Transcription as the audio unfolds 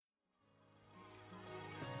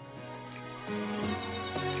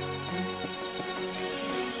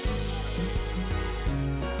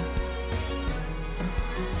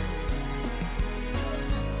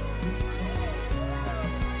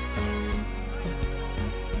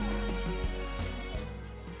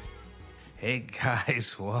Hey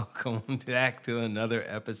guys, welcome back to another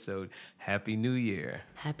episode. Happy New Year.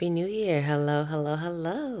 Happy New Year. Hello, hello,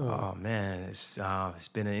 hello. Oh man, it's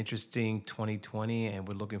been an interesting 2020 and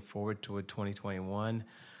we're looking forward to a 2021.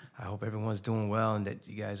 I hope everyone's doing well and that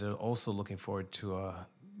you guys are also looking forward to a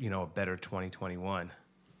better 2021.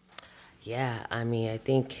 Yeah, I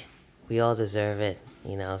think we all deserve it,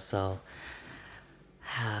 so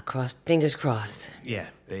fingers crossed. Yeah,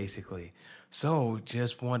 basically. So,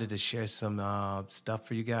 just wanted to share some stuff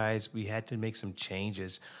for you guys. We had to make some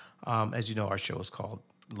changes. As you know, our show is called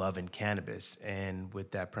Love and Cannabis. And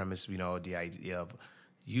with that premise, the idea of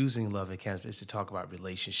using love and cannabis is to talk about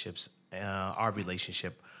relationships, our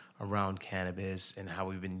relationship around cannabis and how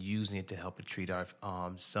we've been using it to help to treat our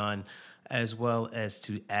son, as well as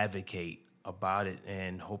to advocate about it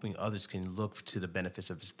and hoping others can look to the benefits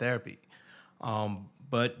of his therapy.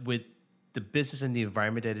 But with the business and the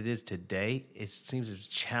environment that it is today, it seems it's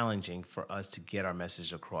challenging for us to get our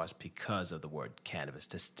message across because of the word cannabis.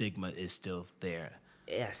 The stigma is still there.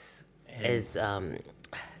 Yes. And It's I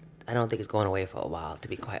don't think it's going away for a while, to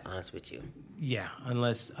be quite honest with you. yeah,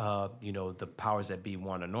 unless the powers that be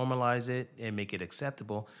want to normalize it and make it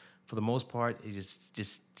acceptable, for the most part, it's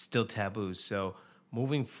just still taboo. So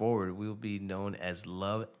moving forward, we will be known as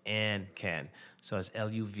Love and Can. So it's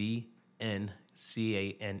LUVNCANN.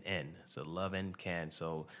 So Love and Can.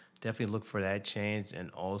 So definitely look for that change.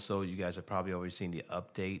 And also, you guys have probably already seen the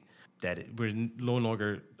update that we're no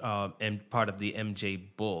longer part of the MJ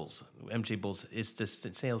Bulls. MJ Bulls is the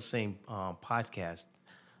same podcast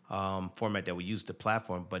format that we use the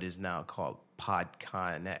platform, but is now called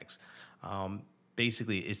PodConX.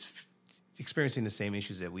 Basically, it's experiencing the same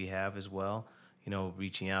issues that we have as well.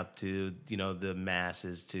 Reaching out to the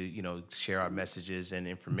masses to share our messages and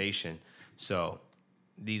information. So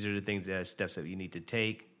these are the steps that you need to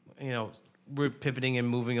take. We're pivoting and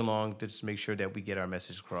moving along to just make sure that we get our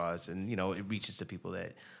message across, and it reaches the people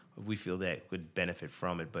that we feel that would benefit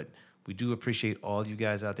from it. But we do appreciate all you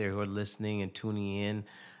guys out there who are listening and tuning in,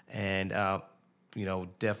 and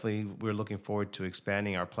definitely we're looking forward to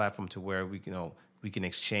expanding our platform to where we can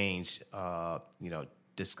exchange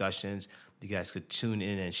discussions. You guys could tune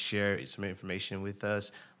in and share some information with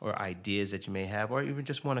us or ideas that you may have, or even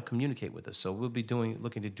just want to communicate with us. So we'll be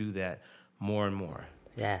looking to do that more and more.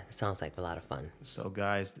 Yeah, it sounds like a lot of fun. So,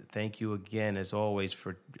 guys, thank you again, as always,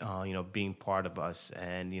 for being part of us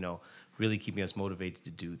and really keeping us motivated to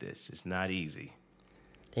do this. It's not easy.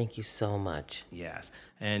 Thank you so much. Yes,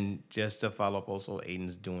 and just to follow up, also,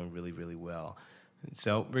 Aiden's doing really, really well.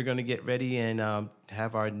 So we're going to get ready and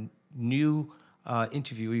have our new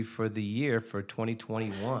interviewee for the year for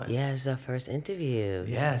 2021. Yeah, it's our first interview.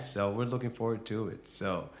 Yes, so we're looking forward to it.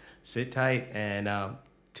 So sit tight and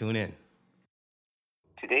tune in.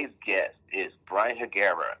 Today's guest is Brian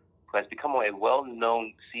Higuera, who has become a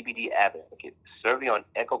well-known CBD advocate, serving on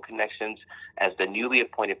Echo Connections as the newly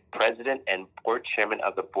appointed president and board chairman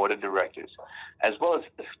of the board of directors, as well as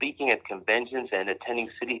speaking at conventions and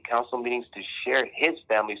attending city council meetings to share his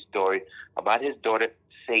family story about his daughter,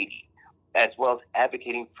 Sadie, as well as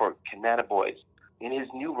advocating for cannabinoids. In his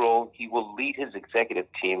new role, he will lead his executive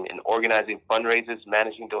team in organizing fundraisers,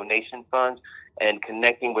 managing donation funds, and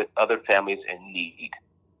connecting with other families in need.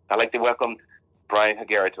 I'd like to welcome Brian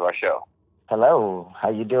Higuera to our show. Hello, how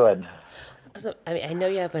you doing? So, I know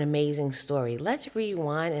you have an amazing story. Let's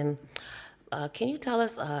rewind and can you tell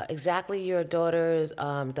us exactly your daughter's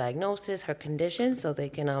diagnosis, her condition, so they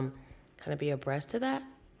can kind of be abreast to that?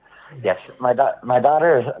 Yes, my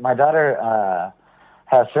daughter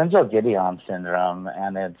has Gideon syndrome,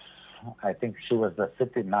 and I think she was the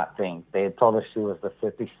 50. Not think they had told us she was the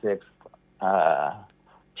 56th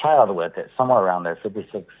child with it, somewhere around there,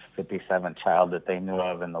 56, 57 child that they knew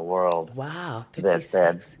of in the world. Wow, 56.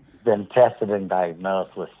 That had been tested and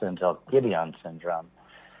diagnosed with Gideon syndrome.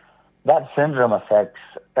 That syndrome affects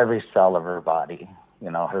every cell of her body.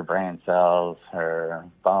 Her brain cells, her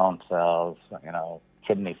bone cells,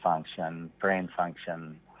 kidney function, brain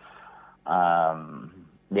function.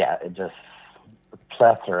 It just a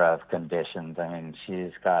plethora of conditions. I mean,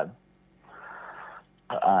 she's got.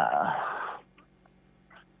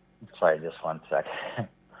 Sorry, just one second.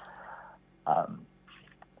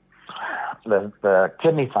 The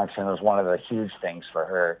kidney function was one of the huge things for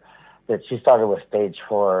her. That she started with stage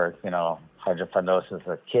 4, hydrophenosis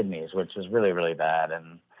of kidneys, which is really, really bad,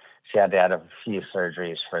 and she had to have a few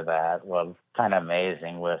surgeries for that. Well, kind of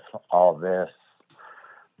amazing with all this,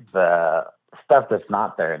 the stuff that's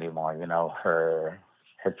not there anymore. Her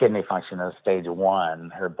kidney function is stage 1.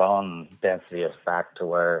 Her bone density is back to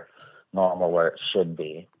where it should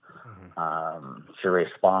be. She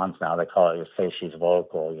responds now. They call it, say she's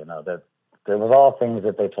vocal. That it was all things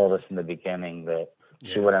that they told us in the beginning that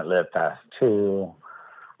she wouldn't live past 2,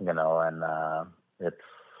 you know, and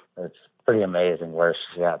it's pretty amazing where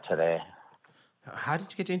she's at today. How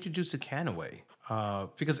did you get introduced to Kannaway?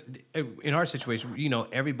 Because in our situation, you know,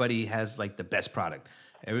 everybody has like the best product.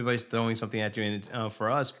 Everybody's throwing something at you, and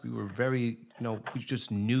for us, we were very, you know, we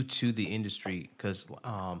just new to the industry because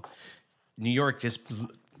New York just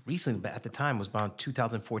recently, but at the time was about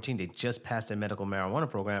 2014. They just passed their medical marijuana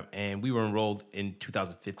program, and we were enrolled in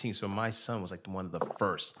 2015. So my son was like one of the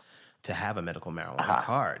first to have a medical marijuana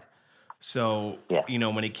card. So, you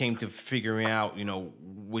know, when it came to figuring out, you know,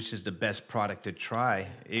 which is the best product to try,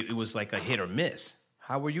 it was like a hit or miss.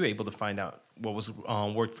 How were you able to find out what was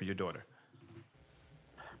worked for your daughter?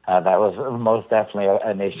 That was most definitely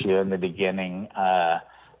an issue in the beginning.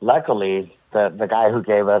 Luckily, the guy who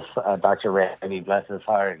gave us Dr. Reddy, bless his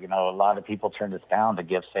heart, you know, a lot of people turned us down to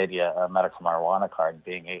give Sadie a medical marijuana card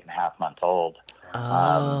being 8.5 months old.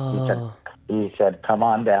 He said, come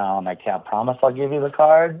on down. I can't promise I'll give you the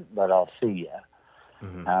card, but I'll see you.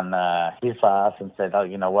 Mm-hmm. And he saw us and said, oh,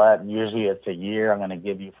 you know what? Usually it's a year. I'm going to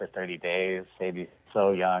give you for 30 days. Sadie's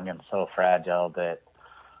so young and so fragile that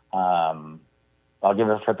I'll give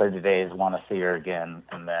her for 30 days, want to see her again,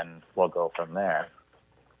 and then we'll go from there.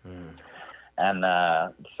 Mm.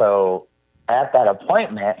 And so at that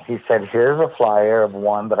appointment, he said, here's a flyer of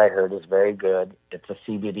one that I heard is very good. It's a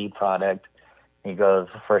CBD product. He goes,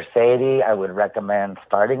 for Sadie, I would recommend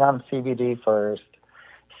starting on CBD first,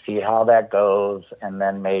 see how that goes, and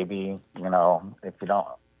then maybe, you know, if you don't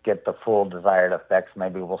get the full desired effects,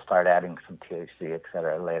 maybe we'll start adding some THC, et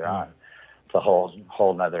cetera, later on. It's a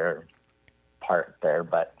whole nother part there.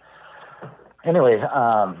 But anyways,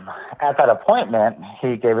 at that appointment,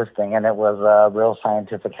 he gave us thing, and it was Real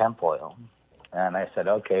Scientific hemp oil. And I said,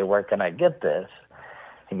 okay, where can I get this?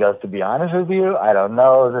 He goes, to be honest with you, I don't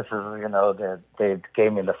know. This is, you know, they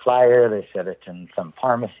gave me the flyer. They said it's in some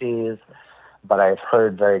pharmacies, but I've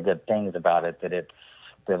heard very good things about it, that it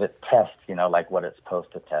tests, you know, like what it's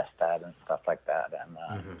supposed to test at and stuff like that.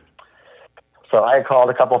 And so I called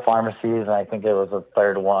a couple pharmacies, and I think it was a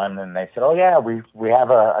third one, and they said, oh, yeah, we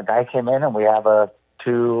have a guy came in, and we have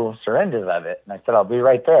 2 syringes of it. And I said, I'll be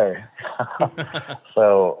right there.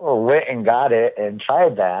 So went and got it and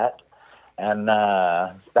tried that. And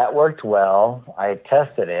that worked well. I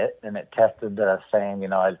tested it, and it tested the same. You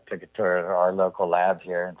know, I took it to our local lab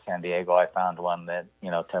here in San Diego. I found one that, you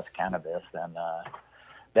know, tests cannabis, and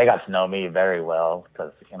they got to know me very well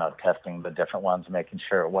because, you know, testing the different ones, making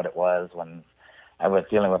sure what it was. When I was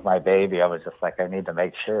dealing with my baby, I was just like, I need to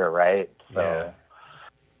make sure, right? So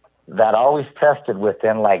that always tested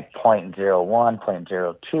within like 0.01,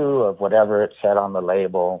 0.02 of whatever it said on the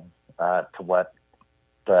label to what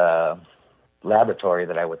the laboratory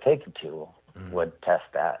that I would take it to would test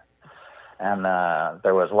that. And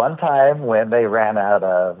there was one time when they ran out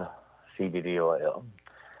of CBD oil,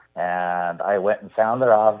 and I went and found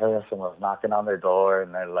their office and was knocking on their door,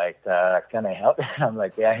 and they're like, can I help you? I'm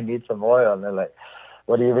like, yeah, I need some oil. And they're like,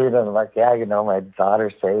 what do you need? And I'm like, yeah, you know, my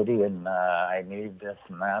daughter Sadie, and I need this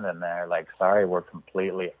and that. And they're like, sorry, we're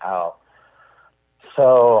completely out.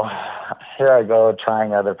 So here I go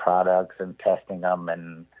trying other products and testing them,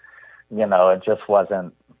 and you know, it just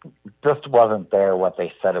wasn't there what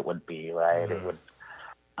they said it would be, right? It would,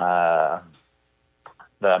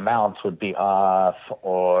 the amounts would be off,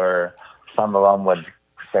 or some of them would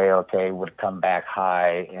say, okay, would come back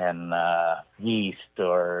high in yeast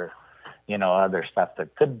or, you know, other stuff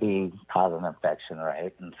that could be causing infection,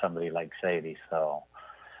 right? In somebody like Sadie. So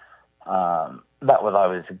that was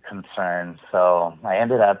always a concern. So I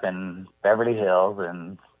ended up in Beverly Hills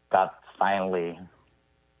and finally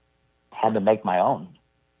had to make my own.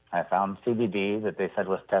 I found CBD that they said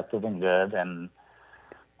was tested and good, and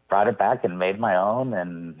brought it back and made my own,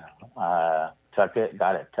 and took it,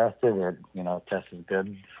 got it tested. It, you know, tested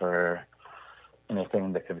good for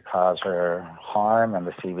anything that could cause her harm, and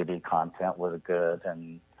the CBD content was good,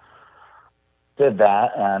 and did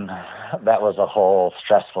that. And that was a whole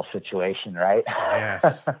stressful situation, right?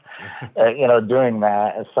 Yes. You know, doing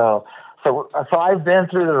that. So I've been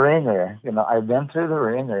through the ringer, you know,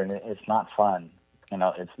 and it's not fun. You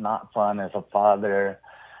know, it's not fun as a father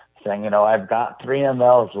saying, you know, I've got 3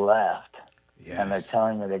 mLs left. Yes. And they're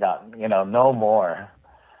telling me they got, you know, no more.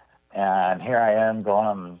 And here I am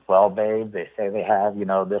going, well, babe, they say they have, you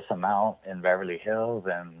know, this amount in Beverly Hills.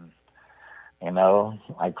 And, you know,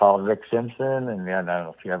 I called Rick Simpson, and I don't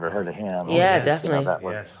know if you ever heard of him. Yeah, definitely. You know, that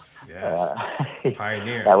was, yes.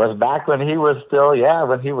 Pioneer. That was back when he was still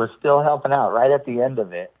helping out right at the end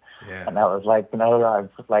of it. Yeah. And that was like, you know,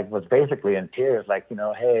 I was basically in tears, like, you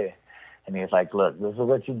know, hey, And he's like, look, this is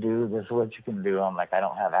what you do. This is what you can do. I'm like, I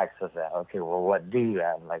don't have access to that. Okay, well, what do you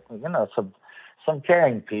have? Like, some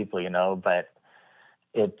caring people, but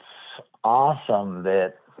it's awesome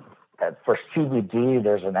that for CBD,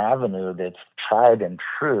 there's an avenue that's tried and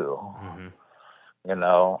true.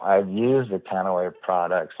 I've used the Canaway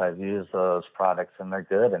products. I've used those products, and they're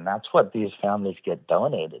good. And that's what these families get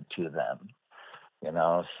donated to them.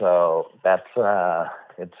 So that's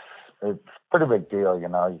it's a pretty big deal.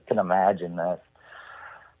 You can imagine that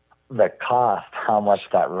the cost, how much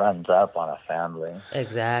that runs up on a family.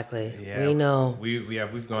 Exactly. Yeah, We know.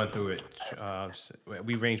 We've gone through it.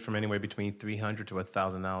 We range from anywhere between $300 to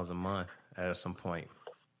 $1,000 a month at some point.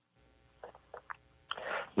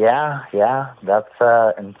 Yeah, that's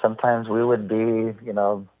and sometimes we would be,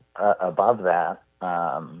 above that.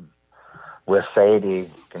 With Sadie,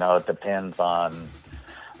 it depends on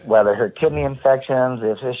whether her kidney infections.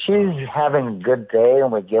 If she's having a good day, and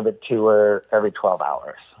we give it to her every 12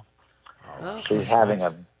 hours. Oh, She's having a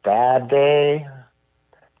bad day,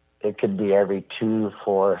 it could be every 2,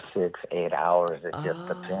 4, 6, 8 hours. It just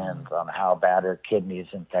depends on how bad her kidneys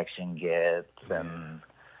infection gets, and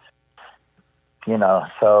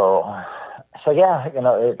so yeah,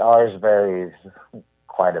 ours varies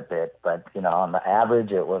quite a bit, but on the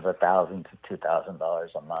average, it was $1,000 to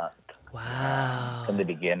 $2,000 a month. Wow. In the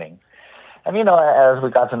beginning. And, as we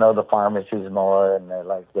got to know the pharmacies more, and they're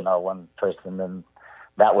like, one person, and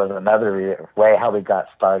that was another way how we got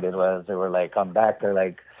started was they were like, I'm back. They're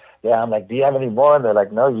like, yeah, I'm like, do you have any more? And they're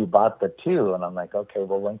like, no, you bought the 2. And I'm like, okay,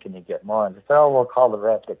 well, when can you get more? And they said, oh, we'll call the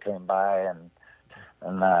rep that came by. And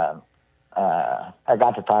I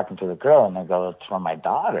got to talking to the girl, and I go, it's for my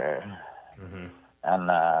daughter.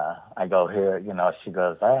 And I go, here, she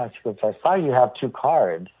goes, I saw you have 2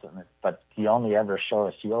 cards, but you only ever show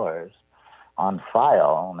us yours on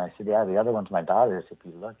file. And I said, yeah, the other one's my daughter's if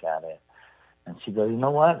you look at it. And she goes, you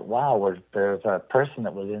know what? Wow, there's a person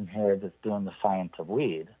that was in here that's doing the science of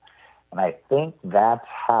weed. And I think that's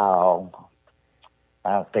how,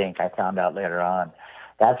 I found out later on,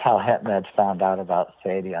 that's how HempMeds found out about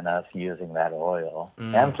Sadie and us using that oil.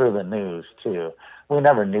 And through the news, too. We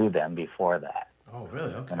never knew them before that. Oh,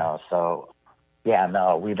 really? Okay. So, yeah,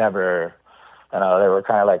 no, we never, they were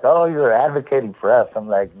kind of like, oh, you're advocating for us. I'm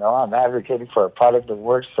like, no, I'm advocating for a product that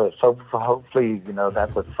works. So hopefully,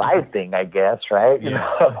 that's a side thing, I guess, right? Yeah.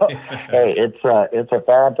 Hey, it's a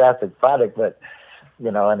fantastic product, but,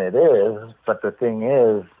 and it is. But the thing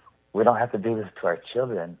is, we don't have to do this to our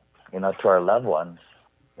children, to our loved ones.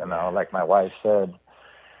 Like my wife said,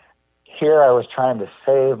 here I was trying to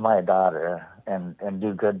save my daughter and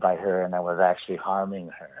do good by her, and I was actually harming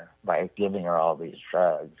her by giving her all these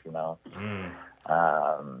drugs,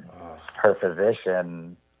 Her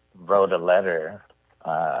physician wrote a letter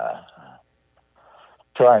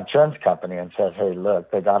to our insurance company and says, hey,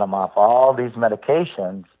 look, they got him off all these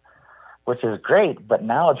medications, which is great, but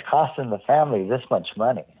now it's costing the family this much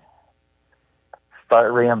money.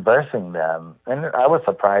 Start reimbursing them. And I was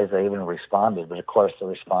surprised they even responded, but of course the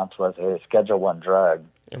response was a Schedule I drug.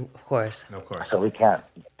 Of course. So we can't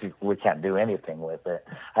do anything with it.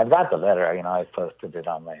 I've got the letter. I posted it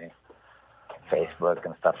on my Facebook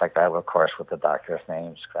and stuff like that. Of course, with the doctor's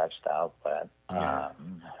name scratched out. But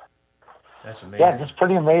that's amazing. Yeah, just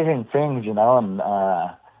pretty amazing things, and want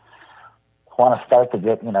to start to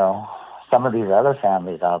get some of these other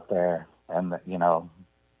families out there and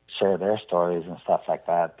share their stories and stuff like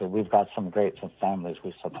that. But we've got some great families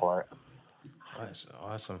we support. That's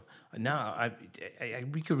awesome. Now,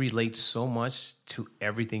 we could relate so much to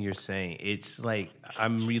everything you're saying. It's like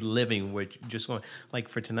I'm reliving what you're just going. Like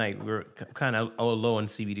for tonight, we're kind of low on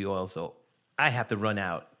CBD oil, so I have to run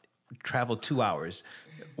out, travel 2 hours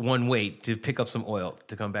one way to pick up some oil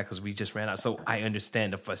to come back because we just ran out. So I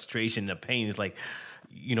understand the frustration, the pain. Is like,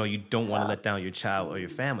 you don't want to let down your child or your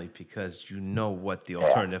family because you know what the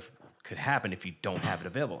alternative could happen if you don't have it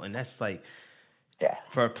available, and that's like. Yeah.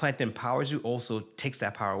 For a plant that empowers you also takes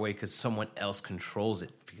that power away because someone else controls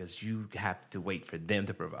it because you have to wait for them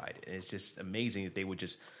to provide it. And it's just amazing that they would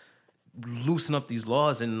just loosen up these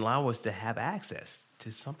laws and allow us to have access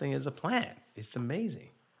to something as a plant. It's amazing.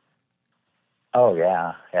 Oh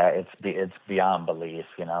yeah, it's beyond belief,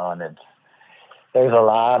 and there's a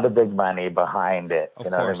lot of big money behind it. Of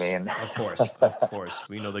you know course, what I mean? Of course,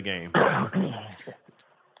 we know the game.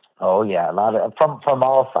 Oh yeah, a lot of from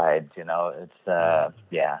all sides. It's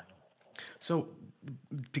yeah. So,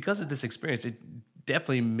 because of this experience, it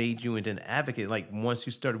definitely made you into an advocate. Like once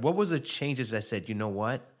you started, what was the changes that said, you know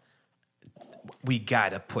what, we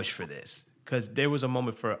gotta push for this? Because there was a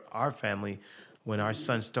moment for our family when our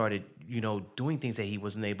son started, doing things that he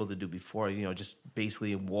wasn't able to do before, just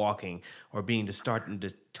basically walking or being to starting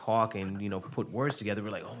to talk and, put words together, we're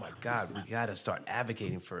like, oh my God, we got to start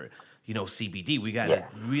advocating for, CBD. We got to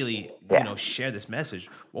really, share this message.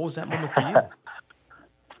 What was that moment for you?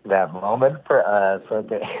 That moment for us,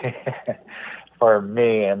 okay. For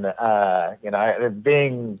me, and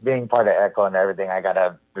being part of Echo and everything, I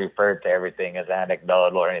gotta refer to everything as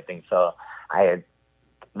anecdotal or anything. So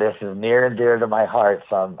this is near and dear to my heart.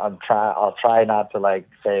 So I'll try not to like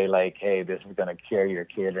say like, hey, this is gonna cure your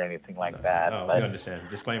kid or anything like that. Oh, but, you understand.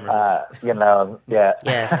 Disclaimer. Yeah.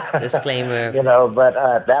 Yes, disclaimer.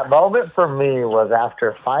 But that moment for me was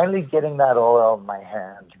after finally getting that oil in my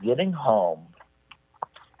hands, getting home.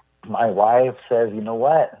 My wife says, you know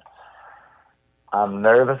what? I'm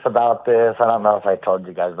nervous about this. I don't know if I told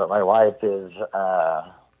you guys, but my wife is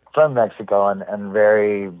from Mexico and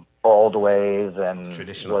very old ways and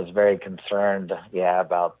was very concerned,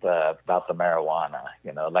 about the marijuana.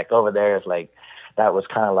 Like over there is like that was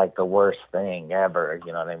kind of like the worst thing ever.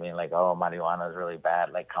 You know what I mean? Like, oh, marijuana is really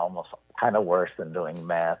bad. Like almost kind of worse than doing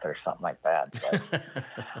meth or something like that. But,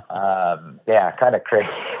 kind of crazy.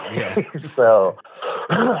 Yeah. So,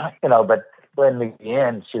 but in the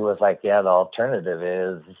end, she was like, yeah, the alternative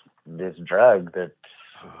is this drug that's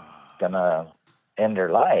gonna end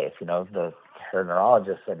her life. Her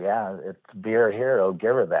neurologist said, yeah, it's Be Her Hero,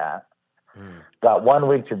 give her that. Got 1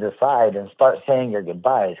 week to decide and start saying your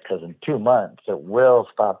goodbyes, because in 2 months it will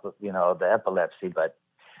stop, the epilepsy, but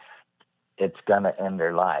it's gonna end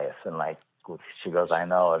her life. And like she goes, I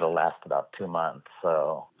know it'll last about 2 months.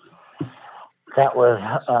 So that was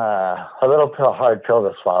a little hard pill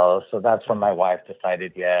to swallow. So that's when my wife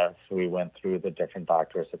decided yes. We went through the different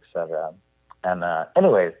doctors, etc. And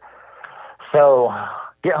anyways, so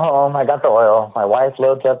get home. I got the oil. My wife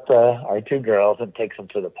loads up our 2 girls and takes them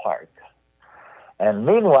to the park. And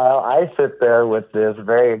meanwhile, I sit there with this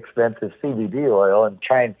very expensive CBD oil and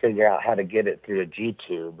try and figure out how to get it through a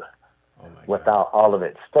G-tube without all of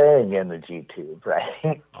it staying in the G-tube,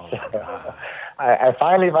 right? So I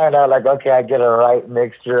finally find out, like, okay, I get a right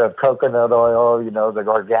mixture of coconut oil, the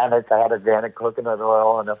organic. I had organic coconut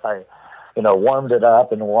oil, and if I, warmed it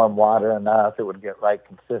up in warm water enough, it would get right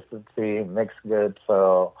consistency, mixed good.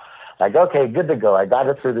 So, like, okay, good to go. I got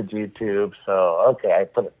it through the G-tube. So, okay, I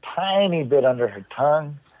put a tiny bit under her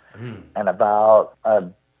tongue and about a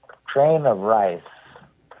grain of rice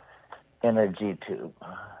in her G-tube.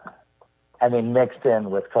 I mean, mixed in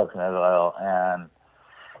with coconut oil, and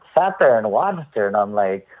sat there and watched her, and I'm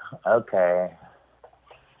like, okay,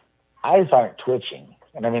 eyes aren't twitching.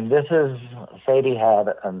 And I mean, Sadie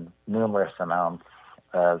had numerous amounts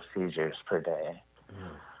of seizures per day.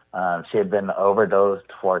 She had been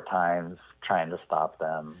overdosed 4 times trying to stop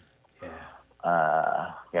them.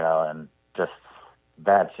 And just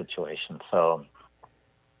bad situation. So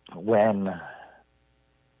when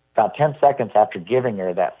about 10 seconds after giving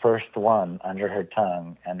her that first one under her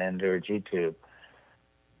tongue and into her G-tube,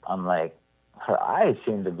 I'm like, her eyes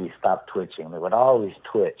seemed to be stopped twitching. They would always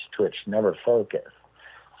twitch, never focus.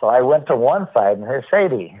 So I went to one side and here's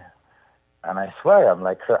Sadie. And I swear, I'm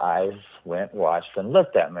like, her eyes went, watched, and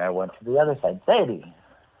looked at me. I went to the other side, Sadie.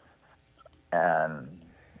 And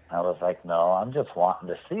I was like, no, I'm just wanting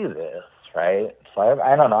to see this, right? So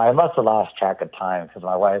I don't know. I must have lost track of time because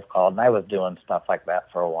my wife called, and I was doing stuff like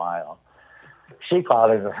that for a while. She called,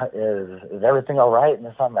 is everything all right?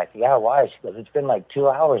 And I'm like, yeah, why? She goes, it's been like 2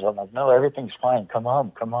 hours. I'm like, no, everything's fine. Come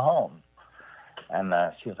home. And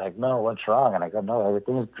she was like, no, what's wrong? And I go, no,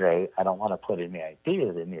 everything's great. I don't want to put any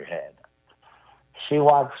ideas in your head. She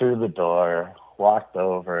walked through the door, walked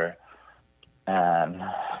over, and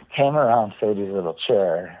came around Sadie's little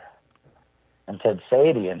chair and said,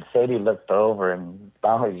 Sadie. And Sadie looked over and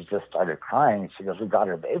finally just started crying. She goes, we got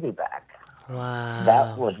her baby back. Wow.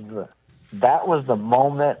 That was the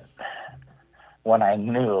moment when I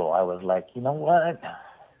knew. I was like, you know what?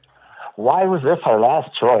 Why was this our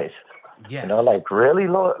last choice? Yes. Like really,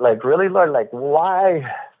 Lord, like why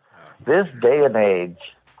this day and age,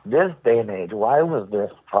 why was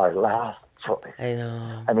this our last choice? I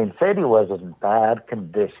know. I mean, Sadie was in bad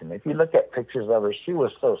condition. If you look at pictures of her, she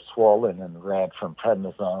was so swollen and red from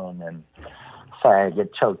prednisone. And sorry, I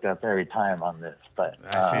get choked up every time on this, but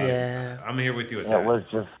I'm here with you with that. It was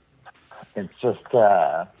just, it was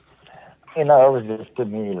just to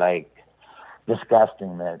me like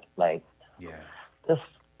disgusting that like this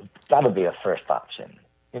got to be a first option.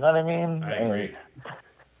 You know what I mean? I agree.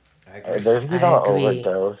 You don't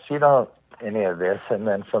overdose. You don't any of this. And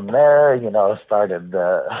then from there, started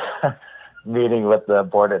the meeting with the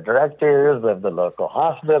board of directors of the local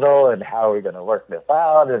hospital and how are we going to work this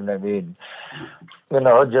out. And I mean,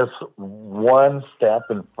 just one step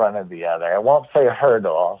in front of the other. I won't say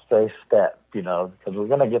hurdle, I'll say step, because we're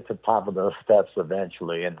going to get to the top of those steps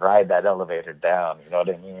eventually and ride that elevator down. You know what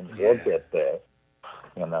I mean? Yeah. We'll get there,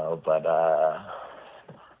 but,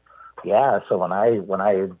 yeah. So when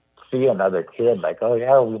I see another kid like, oh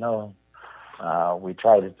yeah, we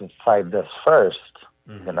tried to decide this first,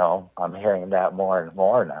 I'm hearing that more and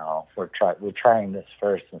more now. We're trying this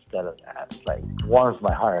first instead of that. It's like warms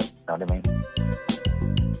my heart. You know what I mean?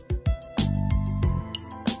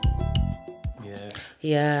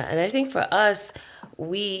 Yeah, and I think for us,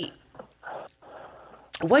 what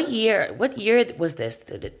year was this?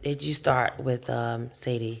 Did you start with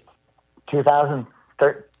Sadie?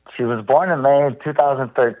 2013. She was born in May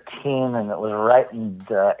 2013, and it was right in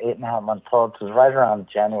the 8.5 months old. It was right around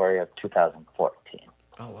January of 2014.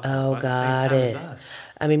 Oh, wow. Oh, About the same got time it. as us.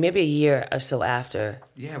 I mean, maybe a year or so after.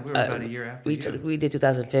 Yeah, we were about a year after We you. we did It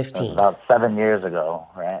was 2015. about 7 years ago,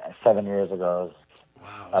 right? 7 years ago.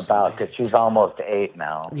 Wow. About, because she's almost 8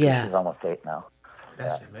 now. Yeah. She's almost 8 now.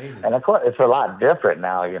 That's amazing. And of course, it's a lot different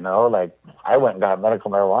now, like I went and got a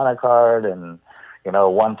medical marijuana card, and,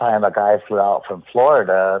 one time a guy flew out from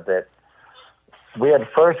Florida that we had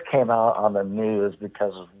first came out on the news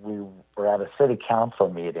because we were at a city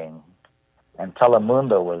council meeting and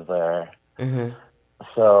Telemundo was there. Mm-hmm.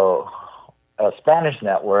 So a Spanish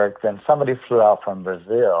network, then somebody flew out from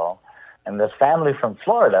Brazil, and this family from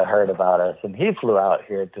Florida heard about us, and he flew out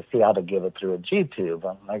here to see how to give it through a G-tube.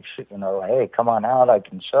 I'm like, hey, come on out, I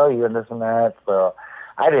can show you and this and that. So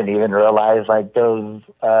I didn't even realize like those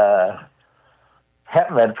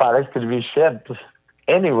HempMed products could be shipped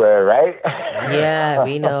anywhere, right? Yeah,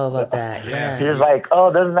 we know about that. Yeah. He was like,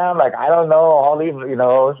 oh, this and that. I'm like, I don't know. All these,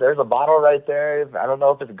 there's a bottle right there. I don't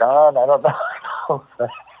know if it's gone. I don't know.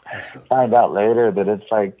 Find out later that it's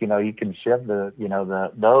like, you can ship those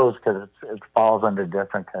because it falls under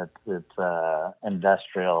different, it's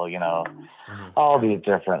industrial, all these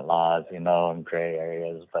different laws, and gray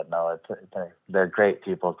areas. But no, they're great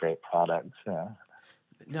people, great products. Yeah.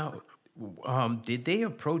 Now, did they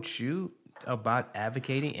approach you about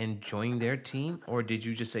advocating and joining their team, or did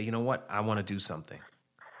you just say, you know what, I want to do something?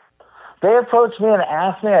 They approached me and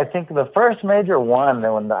asked me. I think the first major one,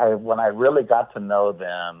 when I really got to know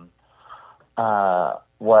them,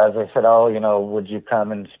 was they said, "Oh, would you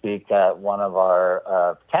come and speak at one of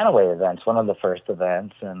our Canaway events, one of the first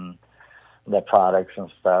events, and the products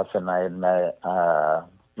and stuff?" And I had met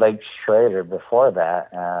Blake Schrader before that,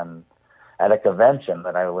 and at a convention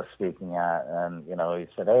that I was speaking at, and he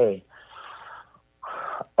said, "Hey,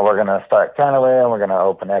 we're going to start Canaway, and we're going to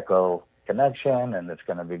open Echo Connection, and it's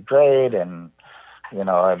going to be great." And,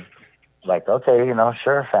 I'm like, okay,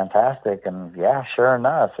 sure, fantastic. And yeah, sure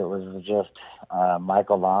enough, it was just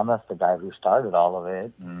Michael Lamas, the guy who started all of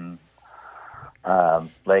it. And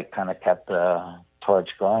Blake kind of kept the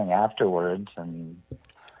torch going afterwards. And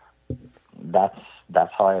that's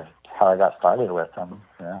how I got started with him.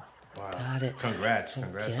 Yeah. Wow. Got it. Congrats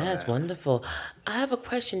on Yes, that. wonderful. I have a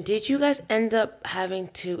question. Did you guys end up having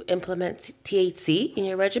to implement THC in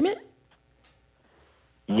your regimen?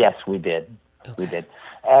 Yes, we did. Okay. We did.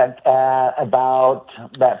 At about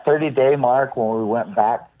that 30-day mark, when we went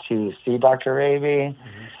back to see Dr. Raby,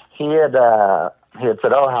 he had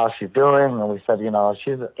said, "Oh, how's she doing?" And we said,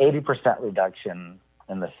 she's 80% reduction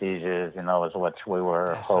in the seizures, is what we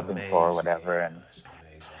were hoping for, whatever. And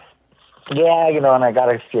yeah, and I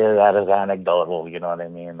gotta share that as anecdotal. You know what I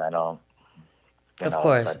mean? I don't. Of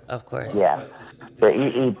course. Yeah, the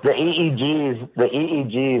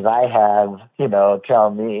EEGs I have,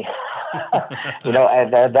 tell me,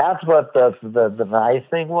 and that's what the nice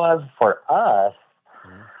thing was for us.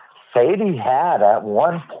 Sadie had at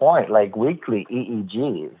one point like weekly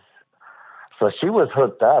EEGs, so she was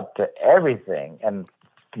hooked up to everything. And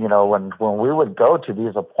when we would go to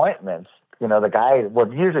these appointments, the guy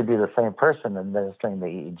would usually be the same person administering the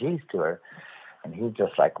EEGs to her. And he's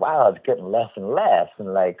just like, wow, it's getting less and less.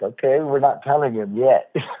 And like, okay, we're not telling him yet.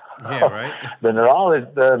 Yeah, right. The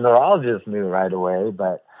neurologist knew right away.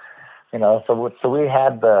 But, so we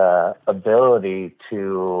had the ability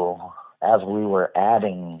to, as we were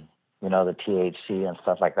adding, the THC and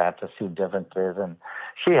stuff like that, to see differences. And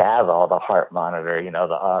she has all the heart monitor, the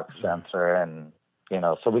aux sensor, and,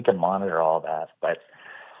 so we can monitor all that. But,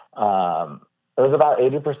 it was about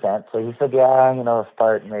 80%. So he said, yeah,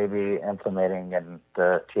 start maybe implementing in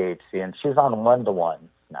the THC. And she's on 1-to-1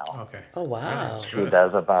 now. Okay. Oh, wow. That's She good.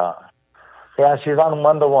 does she's on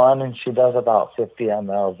 1-to-1, and she does about 50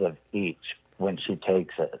 mLs of each when she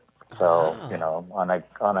takes it. So, Wow.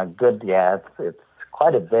 on a good, yeah, it's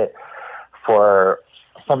quite a bit for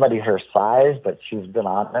somebody her size, but she's been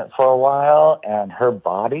on it for a while, and her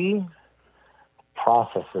body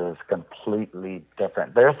processes completely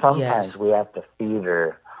different. There's sometimes Yes. we have to feed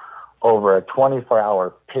her over a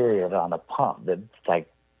 24-hour period on a pump that's like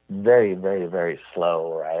very, very, very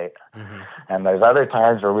slow, right? Mm-hmm. And there's other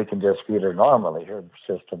times where we can just feed her normally. Her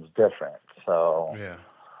system's different. So, Yeah.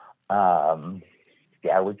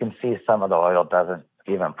 yeah, we can see some of the oil doesn't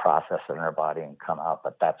even process in her body and come out,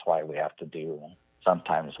 but that's why we have to do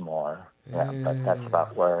sometimes more. Yeah, but that's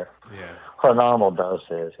about where Yeah. her normal dose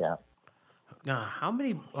is, yeah. Now, how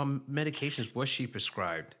many medications was she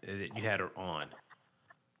prescribed that you had her on?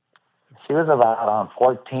 She was about on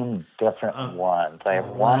 14 different ones. I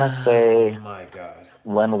want to Wow. say My God.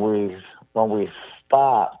 when we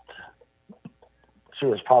stopped, she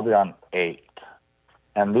was probably on 8.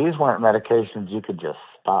 And these weren't medications you could just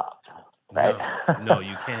stop, right? No,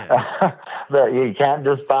 you can't. But you can't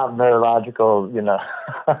just stop neurological,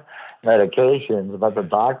 medications. But the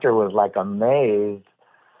doctor was like amazed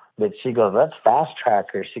that she goes, let's fast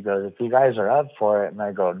track her. She goes, if you guys are up for it. And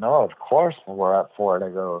I go, no, of course we're up for it. I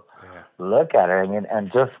go, look at her. I mean,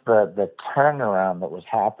 and just the turnaround that was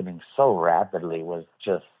happening so rapidly was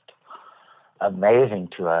just amazing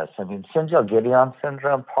to us. I mean, Syncytial-Gideon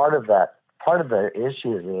syndrome, part of the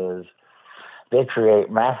issues is they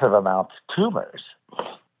create massive amounts of tumors.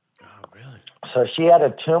 Oh, really? So she had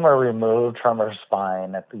a tumor removed from her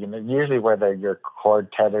spine, usually where your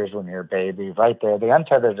cord tethers when you're a baby, right there. They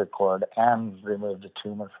untethered the cord and removed the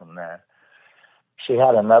tumor from there. She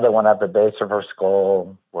had another one at the base of her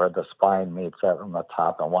skull where the spine meets up on the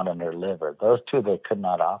top, and one in her liver. Those two they could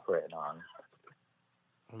not operate on.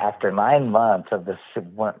 After 9 months of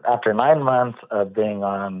being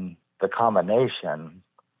on the combination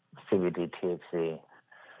CBD THC,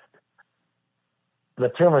 the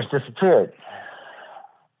tumors disappeared.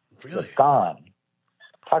 Really? It's gone.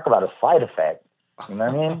 Talk about a side effect. You know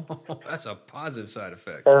what I mean? That's a positive side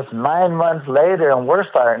effect. It's 9 months later, and I'm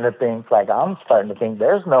starting to think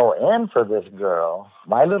there's no end for this girl.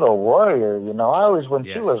 My little warrior, when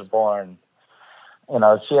she was born,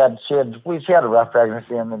 she had a rough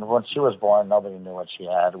pregnancy, and then when she was born, nobody knew what she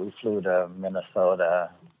had. We flew to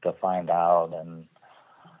Minnesota to find out, and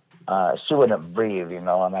she wouldn't breathe, and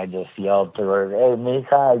I just yelled to her, "Hey,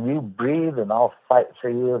 Mika, you breathe, and I'll fight for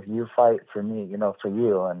you if you fight for me, for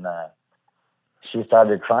you." And she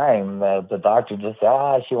started crying. The doctor just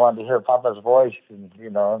said, she wanted to hear Papa's voice, and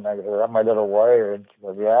I go, "I'm my little warrior." And she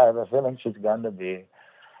goes, "Yeah, I have a feeling she's going to be."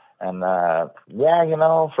 And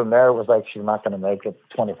from there it was like she's not going to make it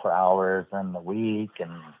 24 hours in the week,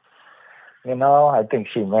 and I think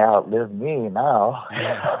she may outlive me now.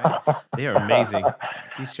 Yeah, right. They are amazing.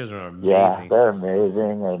 These children are amazing. Yeah, they're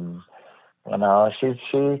amazing, and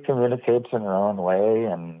she communicates in her own way,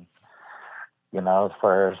 and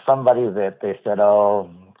for somebody that they said,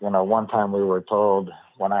 one time we were told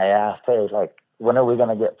when I asked, hey, like, when are we going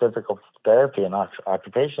to get physical therapy and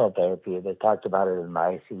occupational therapy? They talked about it in the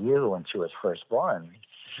ICU when she was first born.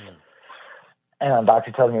 Mm. And the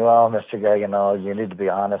doctor told me, well, Mr. Gray, you need to be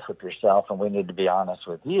honest with yourself, and we need to be honest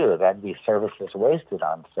with you. That'd be services wasted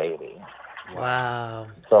on Sadie. Wow.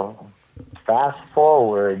 So fast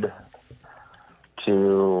forward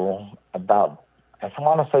to about, I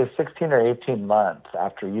want to say 16 or 18 months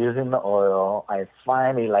after using the oil, I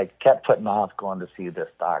finally kept putting off going to see this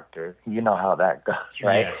doctor. You know how that goes,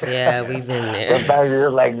 right? Yes. Yeah, we've been there. Sometimes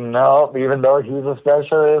you're like, no, even though he's a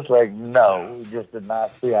specialist, no, we just did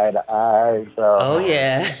not see eye to eye. So, oh,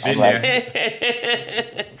 yeah. Been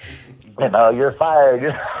there. You're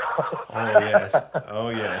fired. Oh, yes. Oh,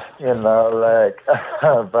 yes.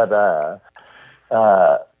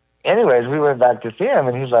 But, anyways, we went back to see him,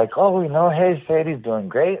 and he's like, oh, hey, Sadie's doing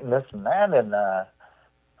great, and this and that, and,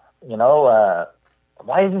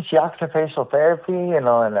 why isn't she occupational therapy, in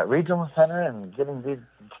that regional center and getting these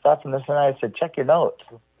stuff and this and that? I said, check your notes.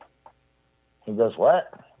 He goes,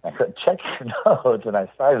 what? I said, check your notes, and I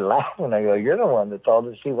started laughing. I go, you're the one that told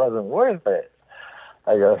her she wasn't worth it.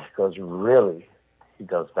 He goes, really? He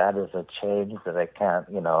goes, that is a change that I can't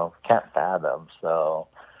fathom, so...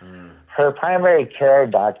 Her primary care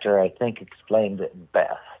doctor, I think, explained it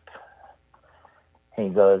best. He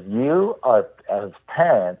goes, you are, as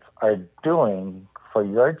parents, are doing for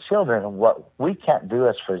your children what we can't do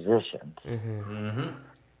as physicians. Mm-hmm. Mm-hmm.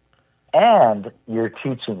 And you're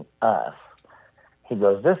teaching us. He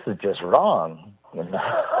goes, this is just wrong,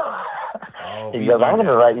 He goes, I'm going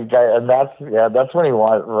to write you guys, and that's when he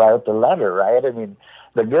wrote the letter, right? I mean,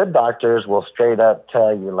 the good doctors will straight up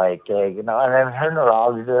tell you, hey, and then her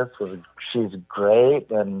neurologist she's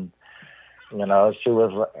great, and You know, she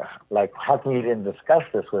was like, how come you didn't discuss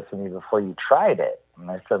this with me before you tried it?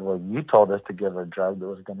 And I said, well, you told us to give her a drug that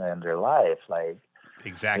was going to end her life. Like,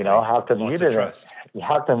 Exactly. you know, how come Lost you the didn't? trust.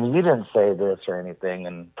 How come you didn't say this or anything?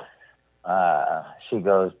 And she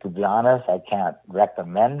goes, to be honest, I can't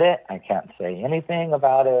recommend it. I can't say anything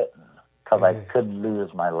about it because I could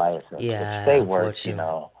lose my license. Yeah, which they worked, you unfortunately.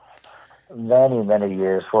 know, many, many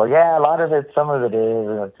years for. Yeah, a lot of it, some of it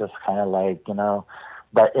is, it's just kind of like, you know,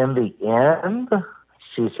 but in the end,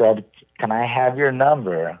 she said, can I have your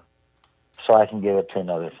number so I can give it to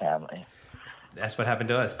another family? That's what happened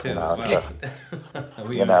to us too, You as know, so,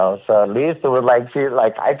 well. you know, so at least it was like, she's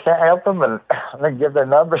like, I can't help them, and I'm going to give their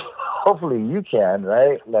number. Hopefully you can,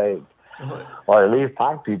 right? Like, or at least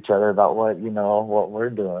talk to each other about what, you know, what we're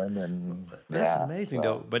doing. And That's amazing,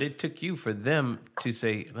 though. But it took you for them to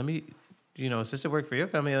say, let me, you know, since it worked for your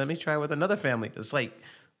family, let me try with another family. It's like,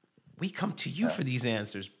 we come to you for these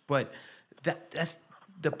answers. But that's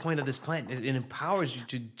the point of this plan. It empowers you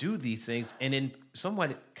to do these things. And then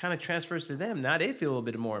somewhat it kind of transfers to them. Now they feel a little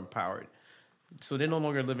bit more empowered. So they're no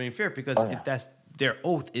longer living in fear because if that's their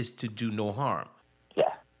oath is to do no harm.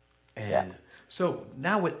 Yeah. And so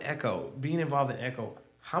now with Echo, being involved in Echo,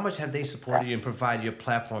 how much have they supported you and provided your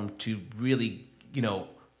platform to really, you know,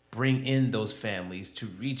 bring in those families to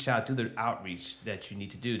reach out, do the outreach that you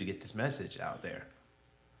need to do to get this message out there?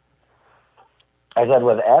 I said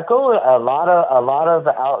with Echo, a lot of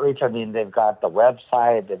the outreach. I mean, they've got the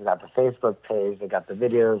website, they've got the Facebook page, they got the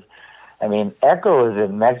videos. I mean, Echo is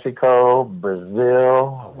in Mexico,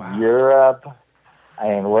 Brazil, Europe.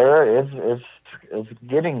 I mean, it's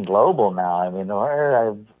getting global now. I mean,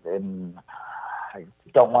 I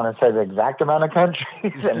don't want to say the exact amount of countries,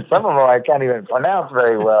 and some of them I can't even pronounce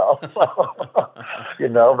very well. You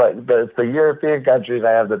know, but it's the European countries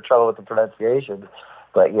I have the trouble with the pronunciation.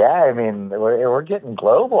 But yeah, I mean, we're getting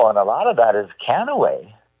global, and a lot of that is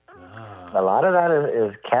Canaway. A lot of that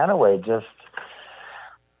is Canaway. Just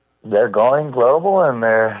they're going global, and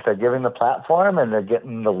they're giving the platform, and they're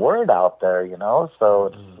getting the word out there. You know, so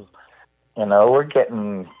it's, you know, we're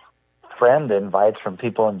getting friend invites from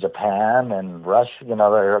people in Japan and Russia. You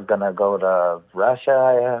know, they're going to go to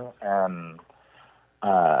Russia, and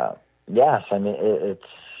yes, I mean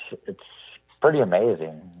it's pretty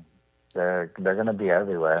amazing. They're going to be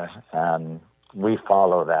everywhere, and we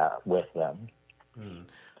follow that with them.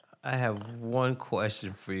 I have one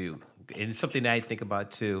question for you, and it's something that I think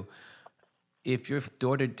about too. If your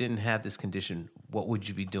daughter didn't have this condition, what would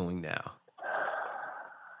you be doing now?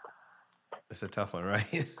 It's a tough one,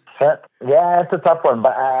 right? Yeah, it's a tough one,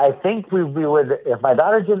 but I think we would, if my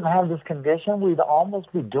daughter didn't have this condition, we'd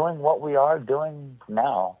almost be doing what we are doing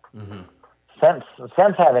now. Since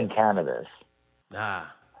having cannabis.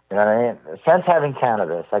 You know what I mean? Since having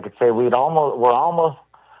cannabis, I could say we're almost,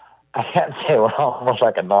 I can't say we're almost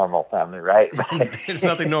like a normal family, right? There's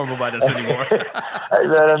nothing normal about us anymore.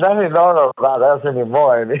 There's nothing normal about us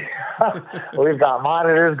anymore. We've got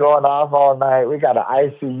monitors going off all night. We got an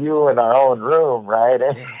ICU in our own room, right?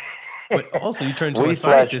 But also, you turn into a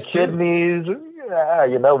scientist too. Kidneys. Yeah,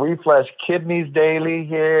 you know, we flush kidneys daily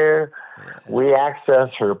here. We access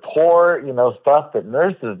her port, you know, stuff that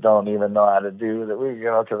nurses don't even know how to do. That we, you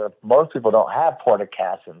know, because most people don't have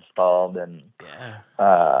portacasts installed, and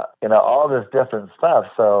you know, all this different stuff.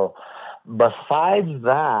 So, besides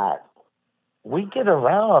that, we get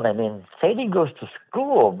around. I mean, Sadie goes to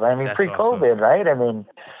school. I mean, pre-COVID, right? I mean,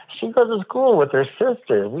 she goes to school with her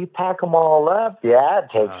sisters. We pack them all up. Yeah, it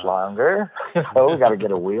takes longer. You know, we got to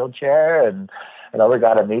get a wheelchair, and you know, we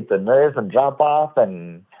got to meet the nurse and drop off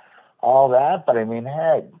and all that. But I mean,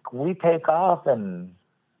 heck, we take off and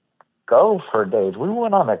go for days. We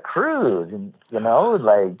went on a cruise, and you know,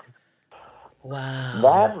 like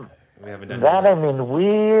wow. That I mean,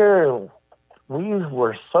 we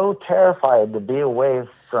were so terrified to be away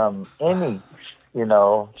from any, you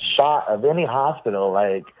know, shot of any hospital.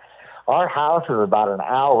 Like, our house is about an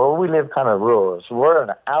hour. We live kind of rural, so we're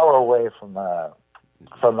an hour away from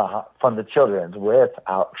the children's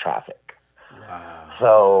without traffic. Wow.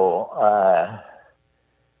 So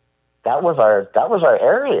that was our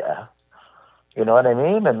area. You know what I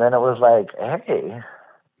mean? And then it was like, hey,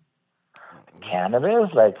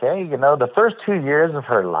 cannabis, like, hey, you know, the first 2 years of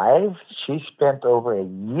her life, she spent over a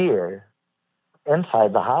year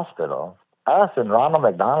inside the hospital. Us in Ronald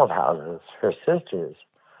McDonald houses, her sisters,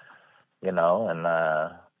 you know, and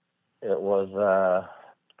it was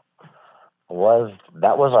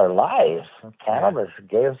that was our life. Cannabis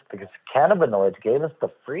gave us, because cannabinoids gave us the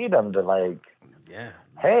freedom to, like,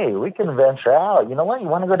 hey, we can venture out. You know what? You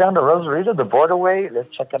want to go down to Rosarito, the borderway? Let's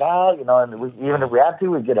check it out. You know, and even if we have to,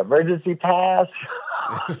 we get emergency pass.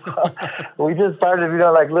 we just started,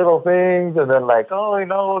 like little things, and then like, oh,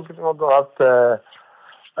 we'll go up to,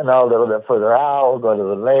 a little bit further out. We'll go to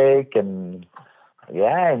the lake, and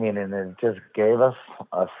yeah, and it just gave us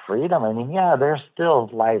a freedom. there's still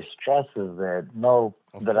life stresses that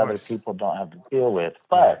other people don't have to deal with,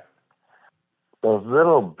 but those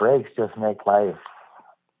little breaks just make life,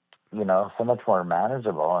 so much more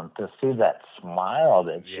manageable. And to see that smile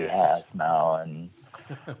that she has now, and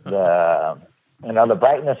the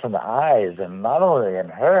brightness in the eyes, and not only in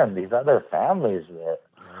her and these other families that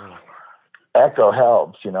Echo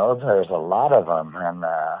helps, there's a lot of them, and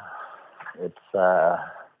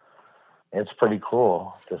it's pretty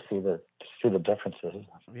cool to see the differences.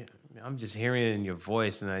 Yeah, I'm just hearing it in your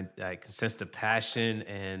voice, and I can sense the passion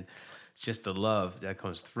and just the love that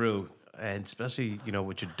comes through. And especially,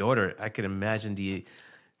 with your daughter, I can imagine the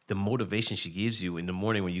motivation she gives you in the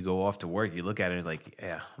morning when you go off to work. You look at her like,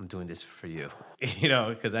 yeah, I'm doing this for you,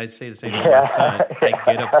 because I say the same thing to my son. I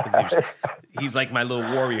get up because he's like my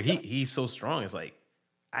little warrior. He's so strong. It's like,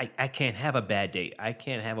 I can't have a bad day. I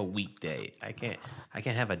can't have a weak day. I can't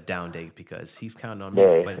have a down day because he's counting on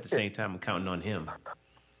me. But at the same time, I'm counting on him.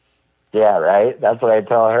 Yeah, right. That's what I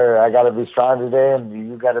tell her. I got to be strong today, and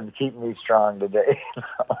you got to keep me strong today.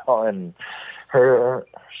 And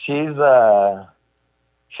she's my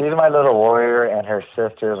little warrior, and her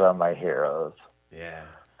sisters are my heroes. Yeah.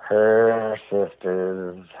 Her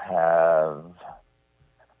sisters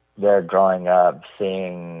they're growing up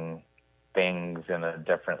seeing things in a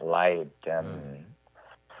different light, and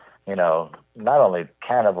not only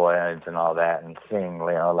cannabinoids and all that, and seeing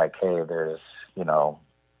like, hey, there's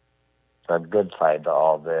a good side to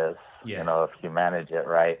all this, if you manage it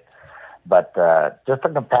right. But just the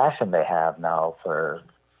compassion they have now for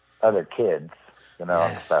other kids,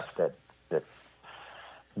 and stuff that's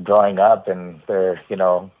growing up, and they're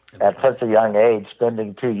at such a young age,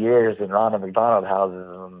 spending 2 years in Ronald McDonald houses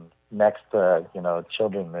and next to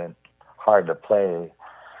children that hard to play.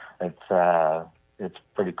 It's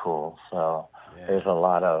pretty cool. So there's a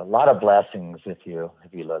lot of blessings if you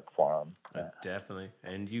look for them. Definitely.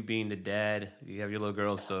 And you being the dad, you have your little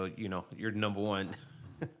girls, so you're number one.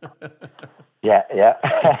 Yeah.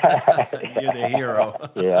 You're the hero.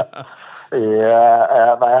 Yeah.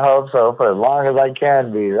 I hope so for as long as I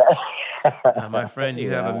can be. My friend,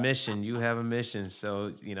 you have a mission.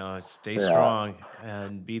 So stay strong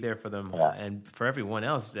and be there for them, and for everyone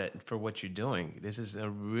else for what you're doing. This is a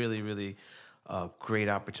really, really great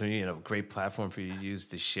opportunity and a great platform for you to use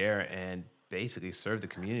to share and basically serve the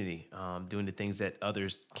community, doing the things that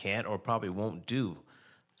others can't or probably won't do.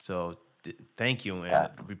 So thank you, and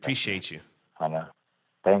we appreciate you. I know.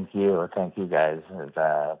 Thank you guys.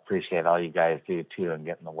 Appreciate all you guys do too, and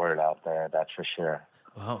getting the word out there. That's for sure.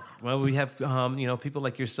 Well, we have people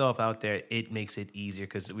like yourself out there. It makes it easier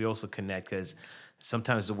because we also connect. Because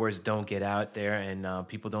sometimes the words don't get out there, and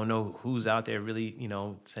people don't know who's out there really,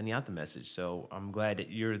 sending out the message. So I'm glad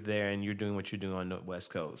that you're there and you're doing what you're doing on the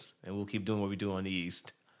West Coast, and we'll keep doing what we do on the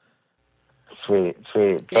East. Sweet.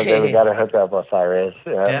 Okay, we got to hook up, Osiris.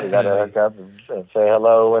 Yeah, we got to hook up and say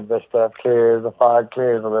hello when this stuff clears, the fog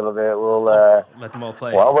clears a little bit. We'll let them all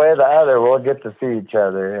play. One way or the other, we'll get to see each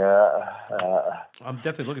other. I'm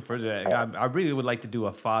definitely looking forward to that. I really would like to do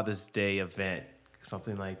a Father's Day event,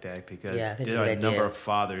 something like that, because there are a number of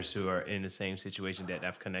fathers who are in the same situation that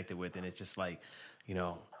I've connected with, and it's just like,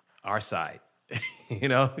 our side.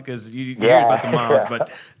 Because you hear about the moms, but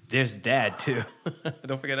there's dad too.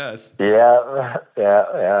 Don't forget us. Yeah.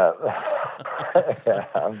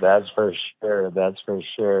 That's for sure.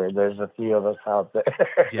 There's a few of us out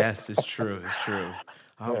there. Yes, it's true.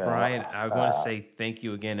 Brian, I want to say thank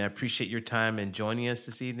you again. I appreciate your time and joining us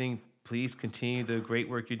this evening. Please continue the great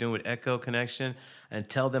work you're doing with Echo Connection, and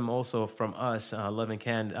tell them also from us, Love and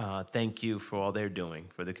Can, thank you for all they're doing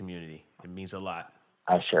for the community. It means a lot.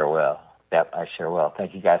 I sure will. Yep, I sure will.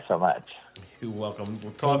 Thank you guys so much. You're welcome.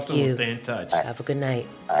 We'll talk soon. We'll stay in touch. Right. Have a good night.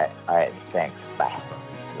 All right. Thanks. Bye.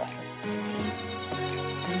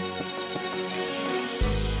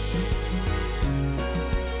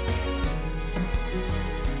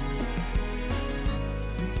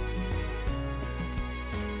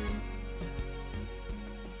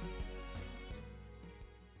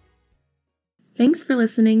 Thanks for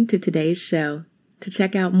listening to today's show. To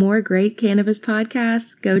check out more great cannabis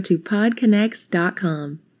podcasts, go to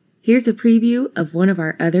podconnects.com. Here's a preview of one of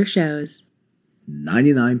our other shows.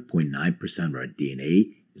 99.9% of our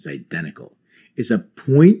DNA is identical. It's a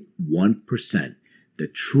 0.1%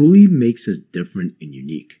 that truly makes us different and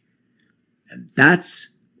unique. And that's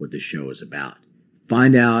what the show is about.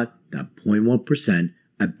 Find out that 0.1%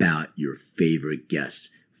 about your favorite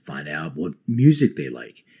guests. Find out what music they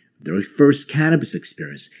like, their first cannabis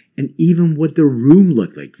experience, and even what their room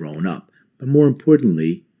looked like growing up. But more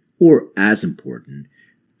importantly, or as important,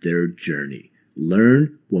 their journey.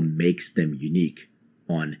 Learn what makes them unique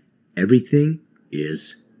on Everything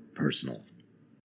is Personal.